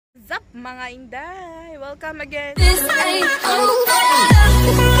up mga inday? Welcome again.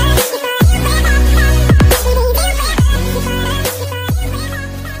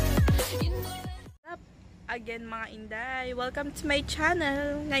 Again mga inday, welcome to my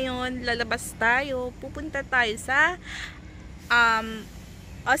channel. Ngayon lalabas tayo, pupunta tayo sa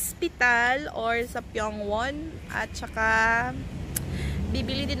hospital or sa Pyeongwon at saka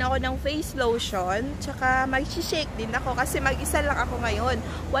bibili din ako ng face lotion, tsaka mag-shake din ako kasi mag-isa lang ako ngayon.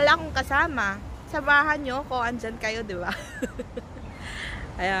 Wala akong kasama. Sabahan nyo ko, andyan kayo, di ba?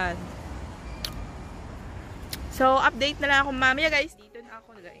 Ayan. So, update na lang ako mamaya, guys. Dito na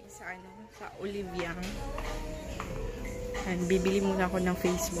ako, guys, sa oliveyoung. Ayan, bibili muna ako ng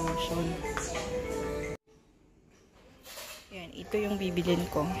face lotion. Ayan, ito yung bibilin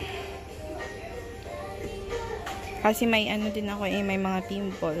ko. Kasi may ano din ako may mga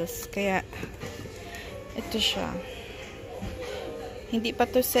pimples. Kaya, ito siya. Hindi pa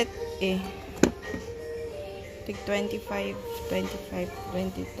to set Tig 25, 23.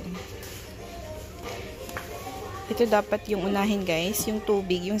 Ito dapat yung unahin guys. Yung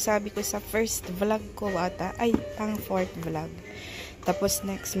tubig. Yung sabi ko sa first vlog ko ata. Ay, pang fourth vlog. Tapos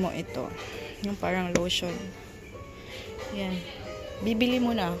next mo ito. Yung parang lotion. Yan. Bibili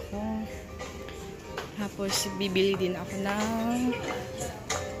muna ako. Tapos, bibili din ako ng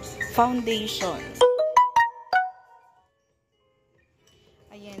foundation.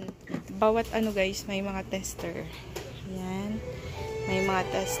 Ayan. Bawat ano guys, may mga tester. Ayan. May mga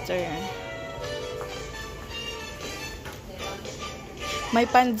tester. May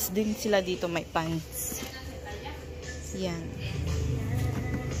pans din sila dito. May pans. Ayan.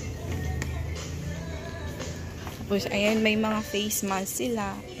 Tapos, ayan, may mga face mask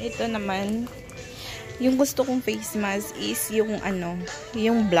sila. Ito naman, yung gusto kong face mask is yung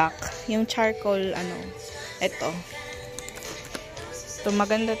yung black, yung charcoal ito.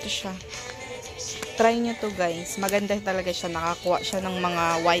 Maganda to siya. Try nyo to guys. Maganda talaga siya. Nakakuha siya ng mga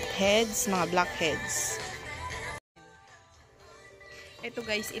white heads, mga black heads. Ito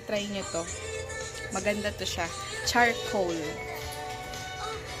guys, i-try nyo to. Maganda to siya. Charcoal.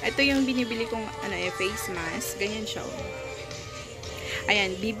 Ito yung binibili kong face mask. Ganyan siya.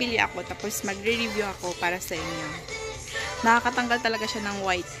 Ayan, bibili ako, tapos magre-review ako para sa inyo. Nakakatanggal talaga siya ng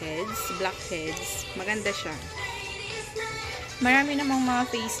white heads, black heads. Maganda siya. Marami namang mga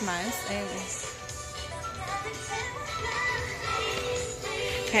face mask. Ayan.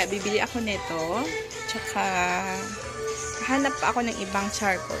 Kaya bibili ako nito. Tsaka, hanap pa ako ng ibang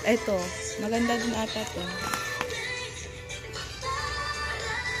charcoal. Ito, maganda din ata to.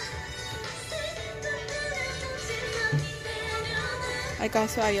 Ay,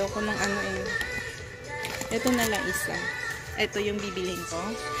 kaso ayoko ng Ito na lang isa. Ito yung bibilhin ko.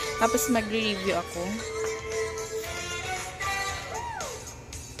 Tapos magre-review ako.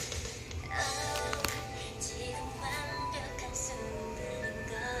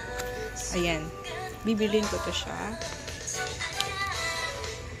 Ayan. Bibilhin ko to siya.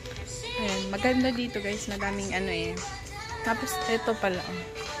 Ayan. Maganda dito guys. Madaming Tapos ito pala.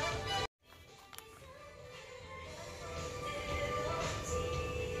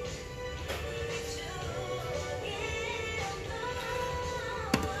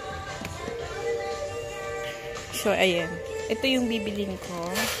 So, ayan. Ito yung bibilin ko.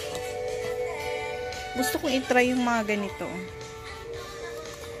 Gusto kong i-try yung mga ganito.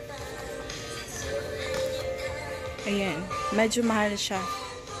 Ayan. Medyo mahal siya.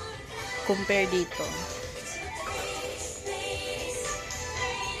 Compare dito.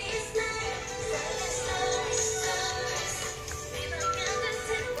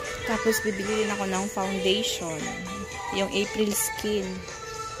 Tapos, bibili rin ako ng foundation. Yung April Skin.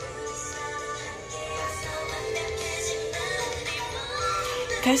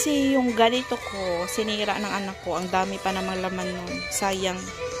 Kasi yung ganito ko, sinira ng anak ko. Ang dami pa namang laman nun. Sayang.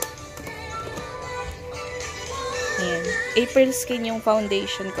 Ayan. April Skin yung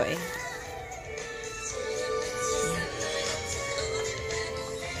foundation ko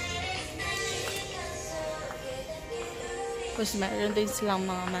Tapos meron din silang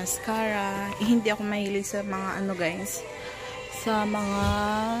mga mascara. Hindi ako mahilig sa mga guys. Sa mga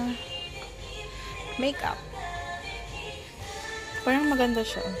makeup. Parang maganda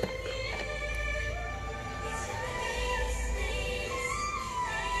siya.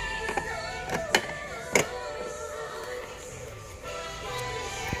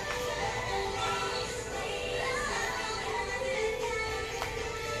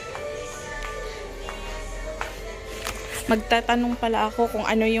 Magtatanong pala ako kung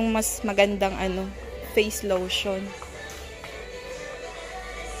ano yung mas magandang face lotion.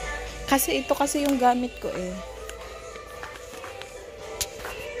 Kasi ito kasi yung gamit ko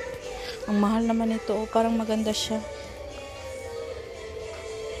Ang mahal naman ito. Oh. Parang maganda siya.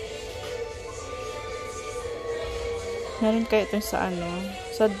 Meron kayo ito sa ano?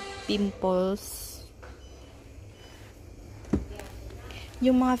 Sa pimples.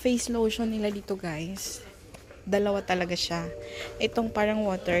 Yung mga face lotion nila dito guys. Dalawa talaga siya. Itong parang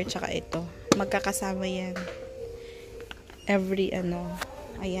water, tsaka ito. Magkakasama yan. Every ano.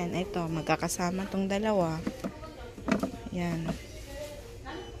 Ayan, ito. Magkakasama tong dalawa. Ayan.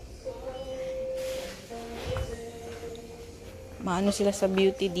 Maano sila sa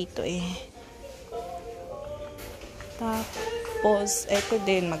beauty dito eh. Tapos, ito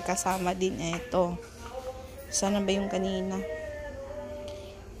din. Magkasama din ito. Sana ba yung kanina?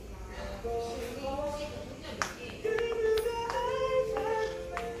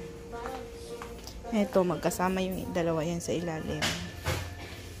 Ito, magkasama yung dalawa yan sa ilalim.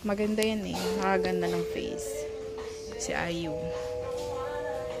 Maganda yan eh. Nakaganda ng face. Si Ayu.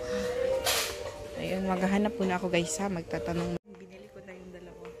 Ayun, maghahanap muna ako guys ha. Magtatanong. Binili ko na yung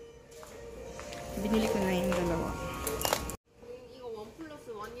dalawa. Binili ko na yung dalawa.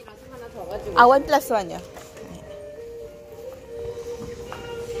 Ah, 1+1 yun.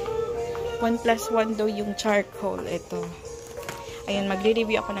 1+1 daw yung charcoal. Ito. Ayun,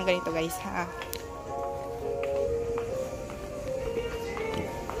 magre-review ako ng ganito guys ha.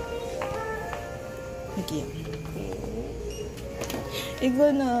 Okay.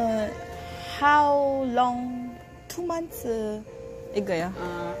 이거는 how long? 2 months 이거요?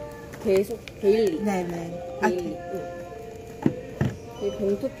 아, 계속 데일리. 네네. 데일리.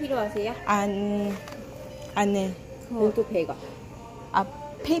 봉투 필요하세요? 안에 봉투 100원. 아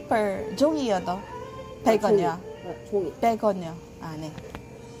페이퍼 종이요 너? 100원이요. 종이. 100원이요. 아 네.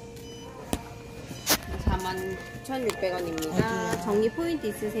 41,600원입니다. 정리 포인트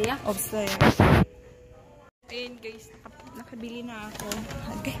있으세요? 없어요. Ayun guys, nakabili na ako.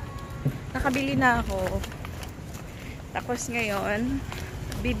 Okay. Nakabili na ako. Tapos ngayon,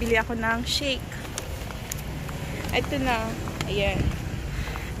 bibili ako ng shake. Ito na. Ayan.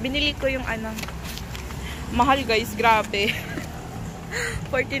 Binili ko yung ano. Mahal guys, grabe.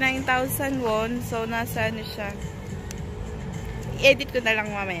 49,000 won. So, nasa ano siya. I-edit ko na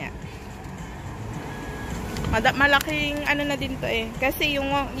lang mamaya. Malaking ano na din to eh. Kasi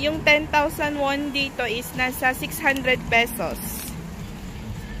yung 10,000 won dito is nasa 600 pesos.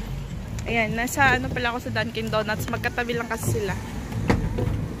 Ayan, nasa ano pala ako sa Dunkin Donuts. Magkatabi lang kasi sila.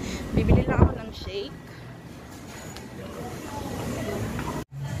 Bibili lang ako ng shake.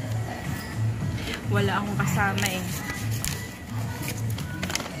 Wala akong kasama eh.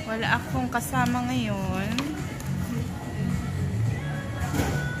 Wala akong kasama ngayon.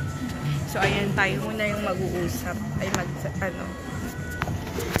 So, ayan, tayo muna yung mag-uusap. Ay, ano.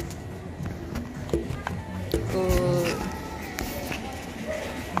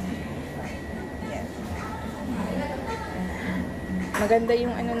 Ayan. Maganda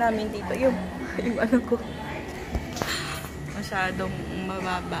yung ano namin dito. Yung ano ko. Masyadong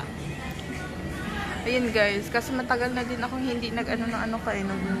mababa. Ayan guys, kasi matagal na din akong hindi nag-ano ng ano kayo,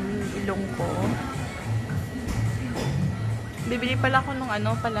 ng ilong ko. Bibili pala ako ng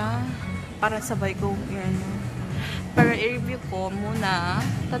ano pala, para sabay ko yan. Para i-review ko muna.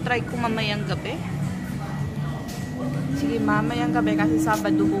 Tatry ko mamayang gabi. Sige, mamayang gabi kasi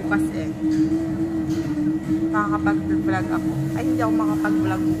Sabado bukas eh. Makakapag-vlog ako. Ay, hindi ako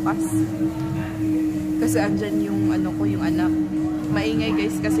makapag-vlog bukas. Kasi andyan yung ano ko, yung anak. Maingay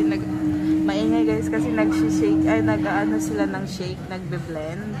guys kasi nag-shake. Ay, nag-ano sila ng shake,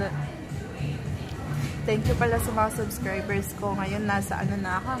 nagbe-blend. Thank you pala sa mga subscribers ko. Ngayon, nasa ano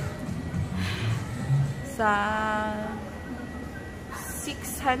na ako. Sa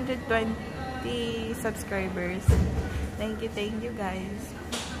 620 subscribers. Thank you guys.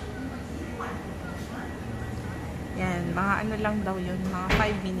 Yan, mga ano lang daw yun, mga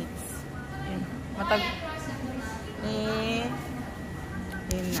 5 minutes. Yan,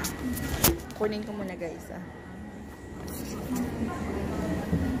 yun na. Kunin ko muna guys ah.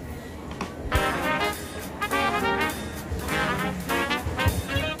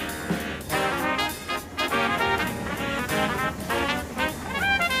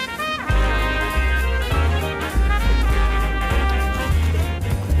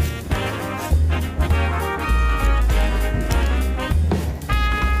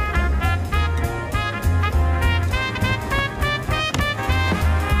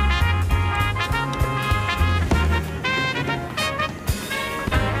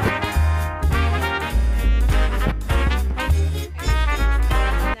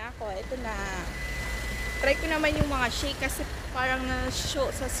 Try ko naman yung mga shake kasi parang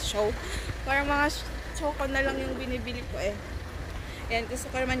parang mga choco na lang yung binibili ko eh. Ayan,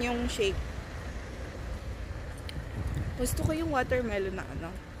 gusto ko naman yung shake. Gusto ko yung watermelon na ano.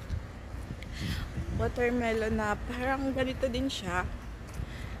 Watermelon na parang ganito din siya.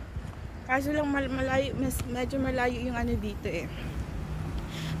 Kaso lang malayo, medyo malayo yung ano dito eh.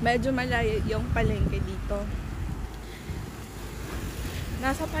 Medyo malayo yung palengke dito.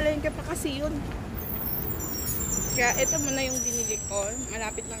 Nasa palengke pa kasi yun. Kaya ito muna yung binili ko.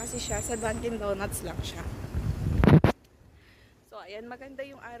 Malapit lang kasi siya. Sa Dunkin Donuts lang siya. So, ayan. Maganda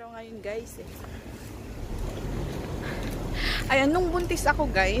yung araw ngayon, guys. Eh. Ayan, nung buntis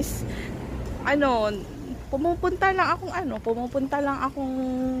ako, guys, pumupunta lang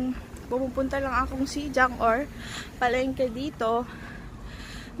akong Sijang or palengke dito.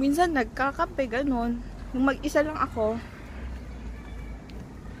 Minsan nagkakape, ganun. Nung mag-isa lang ako.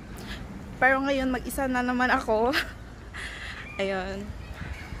 Pero ngayon, mag-isa na naman ako. Ayun.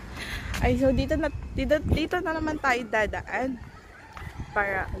 Ay, so dito na naman tayo dadaan.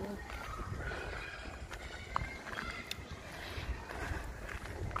 Para,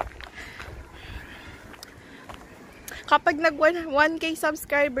 kapag nag 1K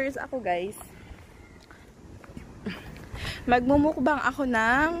subscribers ako, guys, magmumukbang ako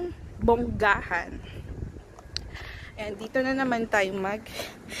ng bonggahan. Ayan, dito na naman tayo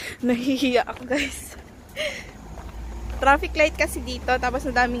nahihiya ako, guys. Traffic light kasi dito, tapos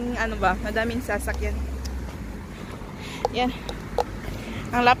madaming madaming sasakyan. Yan.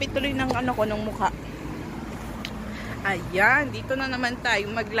 Ang lapit tuloy ng ng mukha. Ayan, dito na naman tayo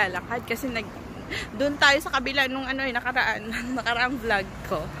maglalakad kasi doon tayo sa kabila nung nakaraang vlog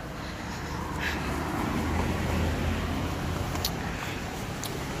ko.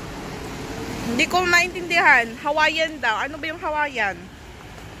 Hindi ko maintindihan. Hawaiian daw. Ano ba yung Hawaiian?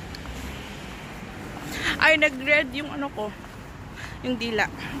 Ay, nag-red yung ko. Yung dila.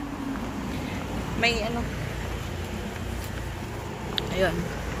 May Ayun.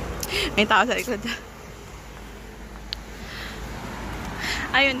 May tao sa likod.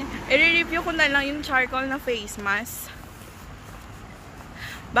 Ayun. I-review ko na lang yung charcoal na face mask.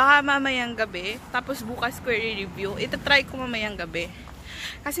 Baka mamayang gabi. Tapos bukas ko i-review. Ito-try ko mamayang gabi.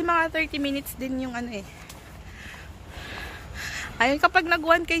 Kasi mga 30 minutes din yung Ayun, kapag nag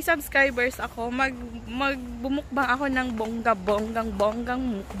 1K subscribers ako, magbumukbang ako ng bonggang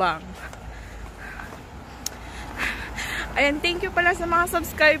mukbang. Ayan, thank you pala sa mga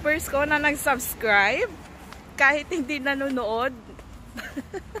subscribers ko na nag-subscribe. Kahit hindi nanonood.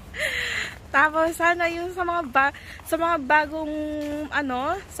 Tapos, sana yung sa mga bagong,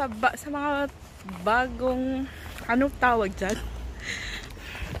 sa mga bagong, anong tawag dyan?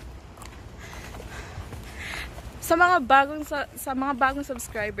 Sa mga bagong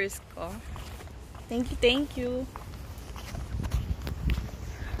subscribers ko. Thank you.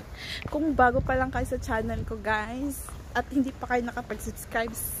 Kung bago pa lang kayo sa channel ko, guys, at hindi pa kayo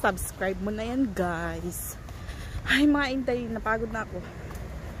nakapag-subscribe, subscribe mo na yan, guys. Ay, mga intay, napagod na ako.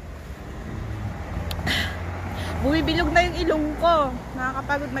 Bumibilog na yung ilong ko.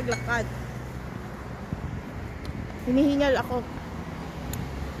 Nakakapagod maglakad. Hinihingal ako.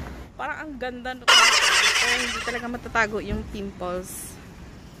 Parang ang ganda nito. Hindi talaga matatago yung pimples.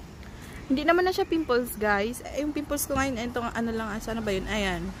 Hindi naman na siya pimples, guys. Yung pimples ko ngayon, itong sana ba yun?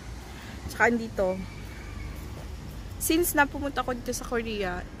 Ayan. Tsaka dito. Since napumunta ko dito sa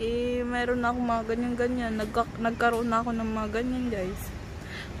Korea, meron na akong mga ganyan-ganyan. Nagkaroon na ako ng mga ganyan, guys.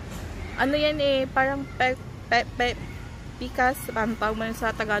 Yan parang pikas. Paano tawag mo sa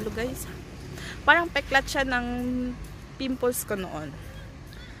Tagalog, guys? Parang peklat siya ng pimples ko noon.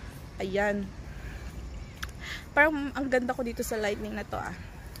 Ayan. Parang ang ganda ko dito sa lightning na to,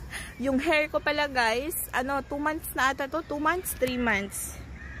 Yung hair ko pala, guys, 2 months na ata to. 2 months, 3 months.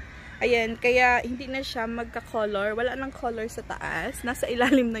 Ayan, kaya hindi na siya magka-color. Wala nang color sa taas. Nasa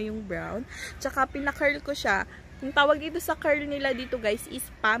ilalim na yung brown. Tsaka pina-curl ko siya. Yung tawag dito sa curl nila dito, guys, is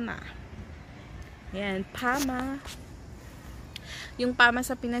pama. Ayan, pama. Yung pama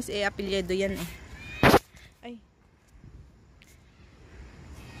sa Pinas, apelyido yan, Ay.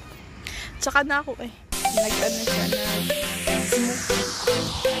 Tsaka na ako, nag-ano siya,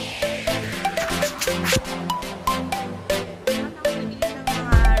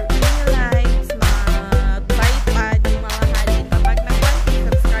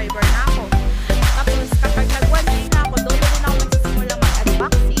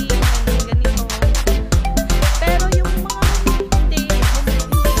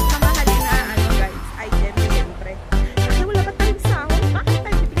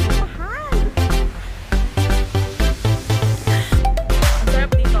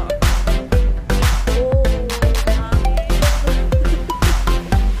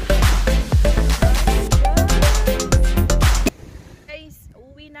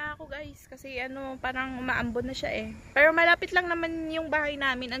 ako guys. Kasi parang umaambon na siya eh. Pero malapit lang naman yung bahay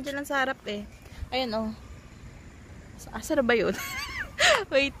namin. Andiyan lang sa harap eh. Ayan oh. Asa na ba yun?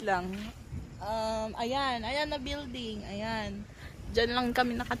 Wait lang. Ayan na building. Ayan. Diyan lang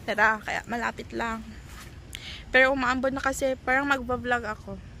kami nakatira. Kaya malapit lang. Pero umaambon na kasi. Parang magva-vlog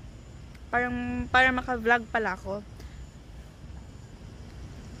ako. Parang maka-vlog pala ako.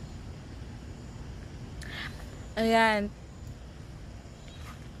 Ayan.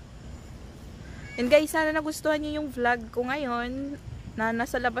 And guys, sana nagustuhan niyo yung vlog ko ngayon na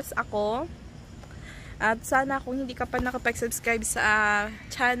nasa labas ako. At sana kung hindi ka pa nakapag-subscribe sa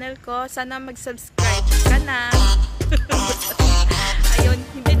channel ko, sana mag-subscribe ka na. Ayun,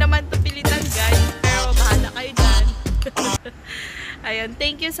 hindi naman to pilitan guys, pero bahala kayo dyan. Ayun,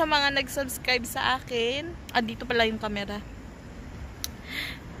 thank you sa mga nag-subscribe sa akin. Dito pala yung camera.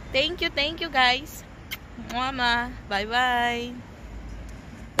 Thank you guys. Mama, bye-bye.